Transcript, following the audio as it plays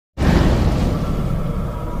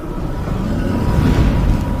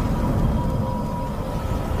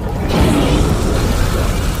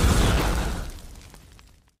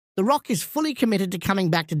The Rock is fully committed to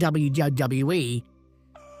coming back to WWE.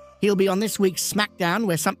 He'll be on this week's SmackDown,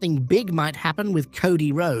 where something big might happen with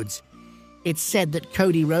Cody Rhodes. It's said that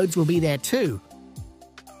Cody Rhodes will be there too.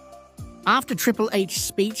 After Triple H's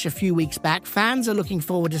speech a few weeks back, fans are looking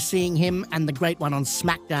forward to seeing him and the Great One on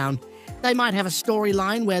SmackDown. They might have a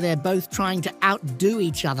storyline where they're both trying to outdo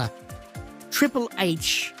each other. Triple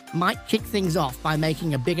H might kick things off by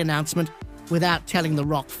making a big announcement without telling The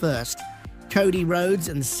Rock first. Cody Rhodes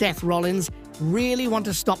and Seth Rollins really want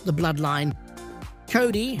to stop the bloodline.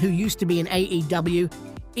 Cody, who used to be in AEW,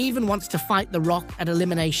 even wants to fight The Rock at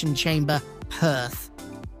Elimination Chamber, Perth.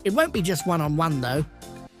 It won't be just one-on-one, though.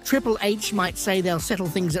 Triple H might say they'll settle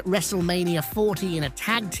things at WrestleMania 40 in a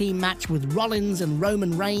tag team match with Rollins and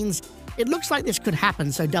Roman Reigns. It looks like this could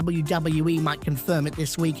happen, so WWE might confirm it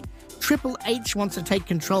this week. Triple H wants to take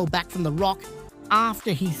control back from The Rock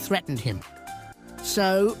after he threatened him.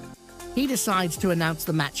 So he decides to announce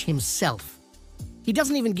the match himself. He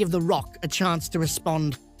doesn't even give The Rock a chance to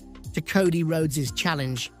respond to Cody Rhodes'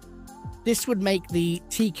 challenge. This would make the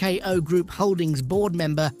TKO Group Holdings board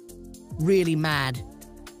member really mad.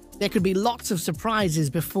 There could be lots of surprises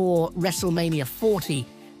before WrestleMania 40,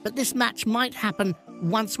 but this match might happen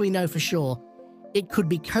once we know for sure. It could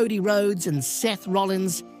be Cody Rhodes and Seth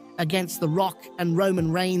Rollins against The Rock and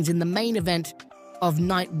Roman Reigns in the main event of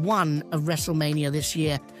Night 1 of WrestleMania this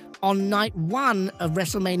year. On Night 1 of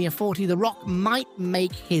WrestleMania 40, The Rock might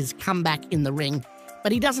make his comeback in the ring,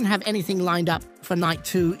 but he doesn't have anything lined up for Night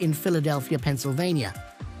 2 in Philadelphia, Pennsylvania.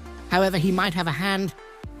 However, he might have a hand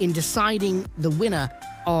in deciding the winner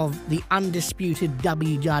of the undisputed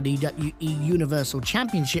WWE Universal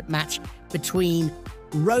Championship match between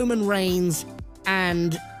Roman Reigns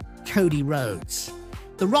and Cody Rhodes.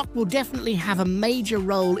 The Rock will definitely have a major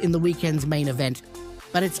role in the weekend's main event,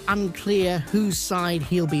 but it's unclear whose side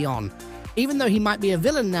he'll be on. Even though he might be a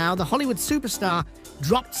villain now, the Hollywood superstar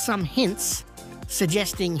dropped some hints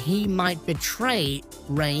suggesting he might betray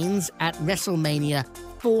Reigns at WrestleMania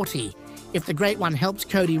 40. If the Great One helps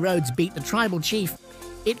Cody Rhodes beat the Tribal Chief,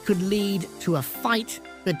 it could lead to a fight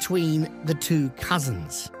between the two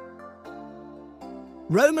cousins.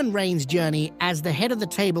 Roman Reigns' journey as the head of the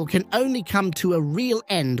table can only come to a real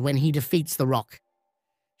end when he defeats The Rock.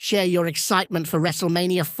 Share your excitement for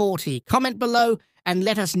WrestleMania 40. Comment below and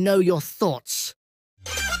let us know your thoughts.